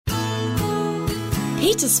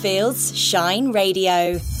Petersfield's Shine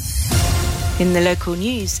Radio. In the local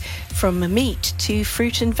news, from meat to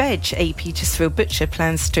fruit and veg, a Petersfield butcher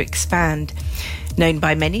plans to expand. Known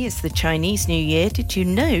by many as the Chinese New Year, did you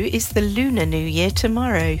know is the Lunar New Year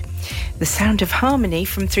tomorrow? The sound of harmony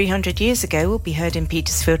from 300 years ago will be heard in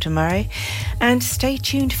Petersfield tomorrow. And stay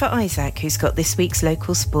tuned for Isaac, who's got this week's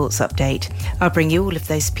local sports update. I'll bring you all of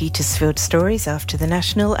those Petersfield stories after the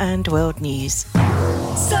national and world news.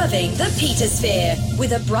 Serving the Petersphere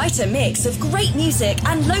with a brighter mix of great music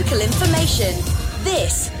and local information.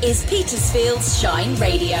 This is Petersfield's Shine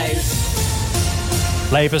Radio.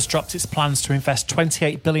 Labour's dropped its plans to invest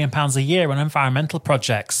 £28 billion a year on environmental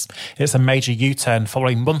projects. It's a major U-turn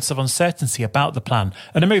following months of uncertainty about the plan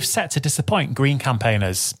and a move set to disappoint Green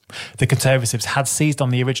campaigners. The Conservatives had seized on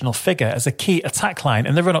the original figure as a key attack line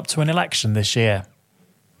in the run-up to an election this year.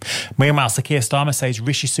 Meanwhile, Sir Keir Starmer says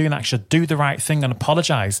Rishi Sunak should do the right thing and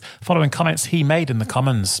apologise following comments he made in the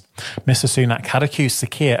Commons. Mr Sunak had accused Sir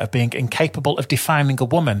Keir of being incapable of defining a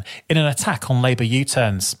woman in an attack on Labour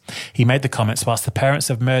U-turns. He made the comments whilst the parents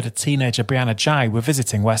of murdered teenager Brianna Ghey were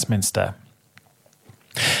visiting Westminster.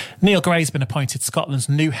 Neil Gray's been appointed Scotland's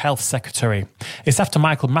new Health Secretary. It's after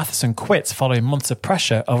Michael Matheson quit following months of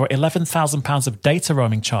pressure over £11,000 of data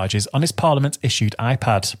roaming charges on his Parliament-issued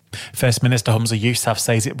iPad. First Minister Humza Yousaf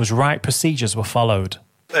says it was right procedures were followed.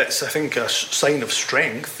 It's, I think, a sign of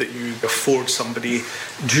strength that you afford somebody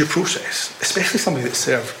due process, especially somebody that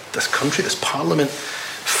served this country, this Parliament,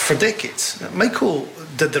 for decades. Michael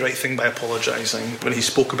did the right thing by apologising when he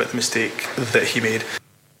spoke about the mistake that he made.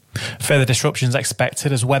 Further disruptions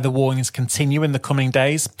expected as weather warnings continue in the coming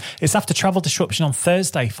days. It's after travel disruption on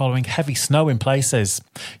Thursday following heavy snow in places.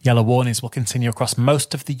 Yellow warnings will continue across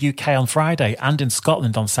most of the UK on Friday and in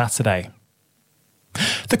Scotland on Saturday.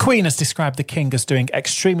 The Queen has described the King as doing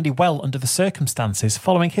extremely well under the circumstances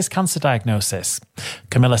following his cancer diagnosis.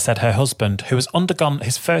 Camilla said her husband, who has undergone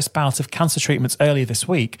his first bout of cancer treatments earlier this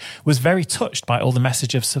week, was very touched by all the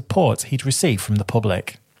message of support he'd received from the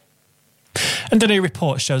public. And a new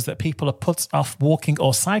report shows that people are put off walking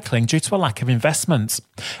or cycling due to a lack of investment.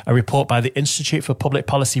 A report by the Institute for Public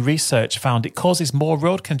Policy Research found it causes more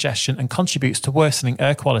road congestion and contributes to worsening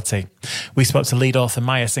air quality. We spoke to lead author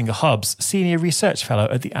Maya Singer-Hobbs, Senior Research Fellow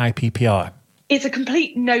at the IPPR. It's a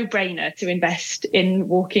complete no-brainer to invest in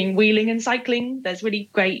walking, wheeling and cycling. There's really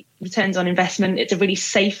great returns on investment. It's a really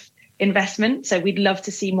safe investment, so we'd love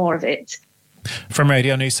to see more of it. From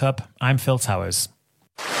Radio News Hub, I'm Phil Towers.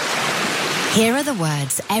 Here are the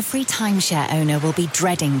words every timeshare owner will be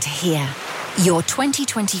dreading to hear. Your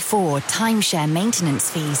 2024 timeshare maintenance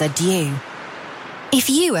fees are due. If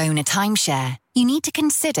you own a timeshare, you need to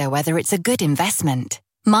consider whether it's a good investment.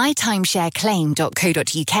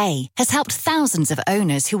 MyTimeshareClaim.co.uk has helped thousands of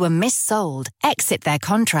owners who were missold exit their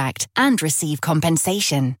contract and receive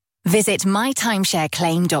compensation. Visit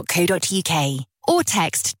MyTimeshareClaim.co.uk or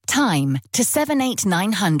text TIME to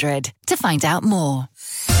 78900 to find out more.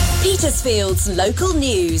 Petersfield's local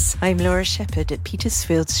news. I'm Laura Shepherd at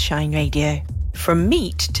Petersfield's Shine Radio. From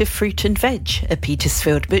meat to fruit and veg, a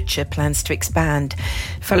Petersfield butcher plans to expand.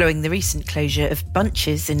 Following the recent closure of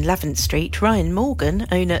Bunches in Lavant Street, Ryan Morgan,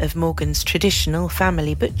 owner of Morgan's Traditional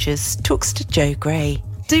Family Butchers, talks to Joe Gray.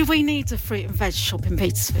 Do we need a fruit and veg shop in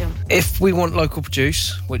Petersfield? If we want local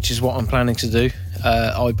produce, which is what I'm planning to do,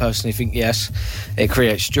 I personally think yes. It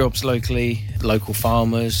creates jobs locally, local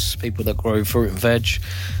farmers, people that grow fruit and veg,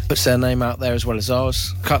 puts their name out there as well as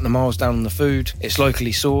ours, cutting the miles down on the food. It's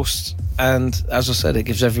locally sourced, and as I said, it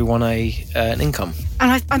gives everyone an income.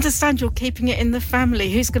 And I understand you're keeping it in the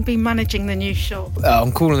family. Who's going to be managing the new shop?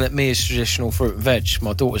 I'm calling it Mia's Traditional Fruit and Veg.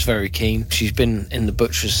 My daughter's very keen. She's been in the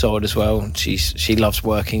butcher's side as well. She loves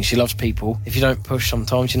working. She loves people. If you don't push,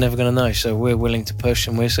 sometimes you're never going to know. So we're willing to push,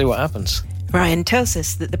 and we'll see what happens. Ryan tells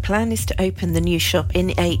us that the plan is to open the new shop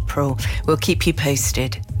in April. We'll keep you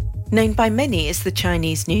posted. Known by many as the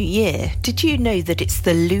Chinese New Year, did you know that it's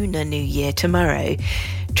the Lunar New Year tomorrow?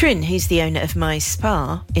 Trin, who's the owner of My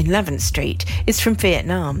Spa in Lavant Street, is from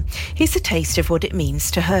Vietnam. Here's a taste of what it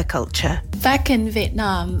means to her culture. Back in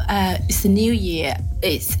Vietnam, it's the New Year.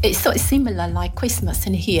 It's sort of similar like Christmas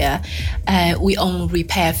in here. We only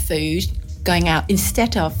prepare food, going out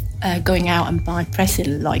instead of going out and buy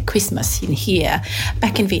presents like Christmas in here.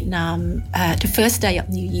 Back in Vietnam, the first day of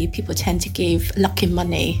New Year, people tend to give lucky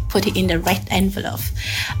money, put it in a red envelope.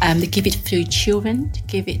 They give it to children,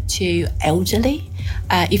 give it to elderly.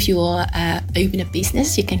 If you open a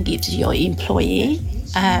business, you can give to your employee.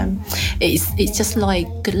 It's just like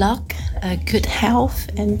good luck, good health,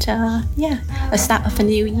 and a start of a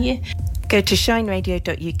new year. Go to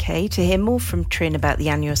shineradio.uk to hear more from Trin about the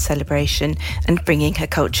annual celebration and bringing her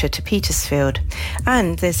culture to Petersfield.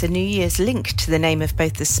 And there's a New Year's link to the name of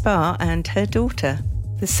both the spa and her daughter.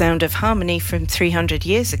 The sound of harmony from 300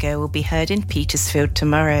 years ago will be heard in Petersfield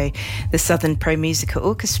tomorrow. The Southern Pro Musica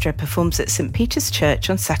Orchestra performs at St Peter's Church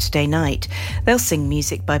on Saturday night. They'll sing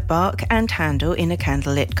music by Bach and Handel in a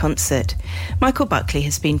candlelit concert. Michael Buckley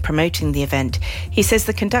has been promoting the event. He says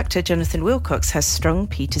the conductor, Jonathan Wilcox, has strong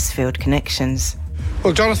Petersfield connections.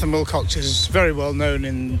 Well, Jonathan Wilcox is very well known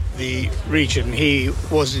in the region. He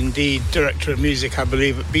was indeed Director of Music, I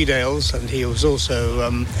believe, at Bedales, and he was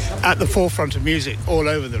also at the forefront of music all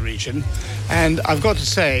over the region. And I've got to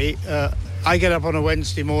say, I get up on a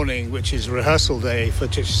Wednesday morning, which is rehearsal day for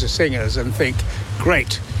Chichester Singers, and think,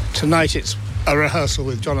 great, tonight it's a rehearsal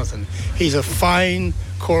with Jonathan. He's a fine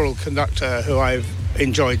choral conductor who I've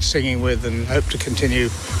enjoyed singing with and hope to continue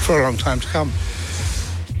for a long time to come.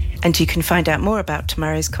 And you can find out more about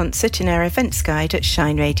tomorrow's concert in our events guide at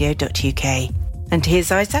shineradio.uk. And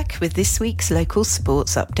here's Isaac with this week's local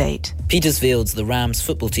sports update. Petersfield's The Rams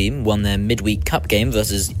football team won their midweek cup game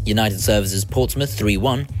versus United Services Portsmouth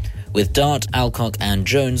 3-1, with Dart, Alcock and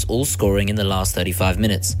Jones all scoring in the last 35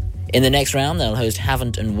 minutes. In the next round, they'll host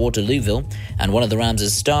Havant and Waterlooville, and one of the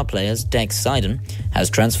Rams' star players, Dex Seiden,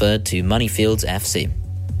 has transferred to Moneyfields FC.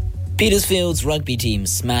 Petersfield's rugby team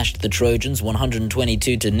smashed the Trojans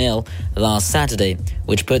 122-0 last Saturday,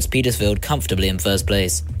 which puts Petersfield comfortably in first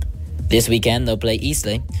place. This weekend they'll play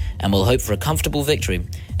Eastleigh and will hope for a comfortable victory,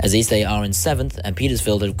 as Eastleigh are in 7th and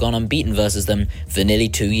Petersfield have gone unbeaten versus them for nearly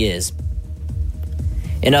 2 years.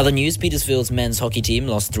 In other news, Petersfield's men's hockey team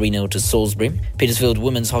lost 3-0 to Salisbury. Petersfield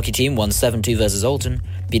women's hockey team won 7-2 versus Alton.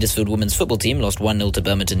 Petersfield women's football team lost 1-0 to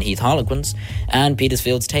Birmingham Heath Harlequins. And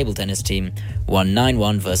Petersfield's table tennis team won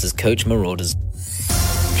 9-1 versus Coach Marauders.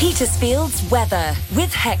 Petersfield's weather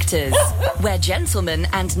with Hector's, where gentlemen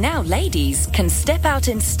and now ladies can step out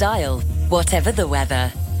in style, whatever the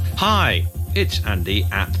weather. Hi, it's Andy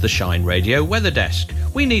at the Shine Radio Weather Desk.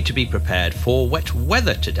 We need to be prepared for wet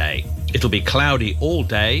weather today. It'll be cloudy all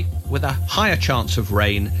day with a higher chance of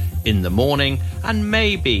rain in the morning and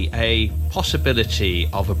maybe a possibility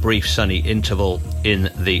of a brief sunny interval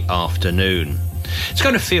in the afternoon. It's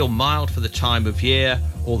going to feel mild for the time of year,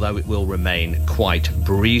 although it will remain quite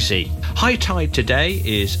breezy. High tide today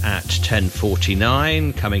is at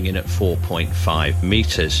 10:49, coming in at 4.5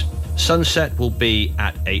 metres. Sunset will be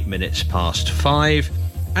at 8 minutes past 5.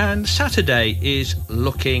 And Saturday is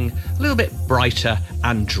looking a little bit brighter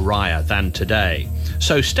and drier than today.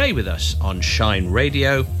 So stay with us on Shine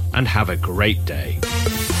Radio and have a great day.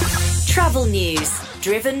 Travel news,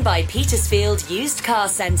 driven by Petersfield Used Car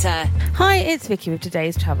Centre. Hi, it's Vicky with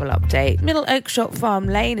today's travel update. Middle Oakshott Farm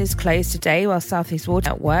Lane is closed today while South East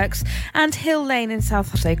Water works, and Hill Lane in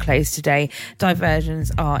South also closed today.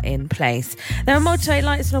 Diversions are in place. There are motorway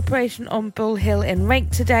lights in operation on Bull Hill in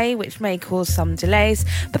Rake today, which may cause some delays.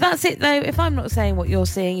 But that's it though. If I'm not saying what you're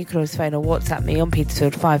seeing, you can always phone or WhatsApp me on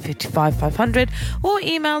Petersfield 555 500 or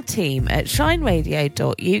email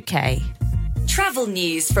team@shineradio.uk. Travel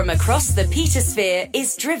news from across the Petersphere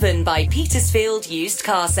is driven by Petersfield Used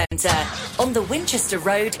Car Centre on the Winchester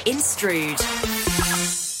Road in Strood.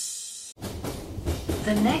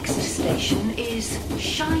 The next station is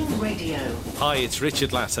Shine Radio. Hi, it's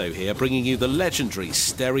Richard Latto here, bringing you the legendary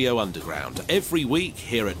Stereo Underground every week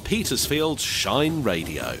here at Petersfield's Shine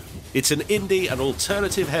Radio. It's an indie and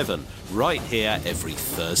alternative heaven right here every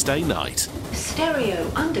Thursday night. Stereo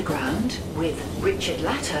Underground with Richard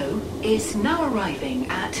Latto is now arriving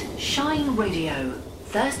at Shine Radio,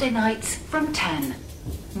 Thursday nights from 10.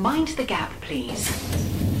 Mind the gap, please.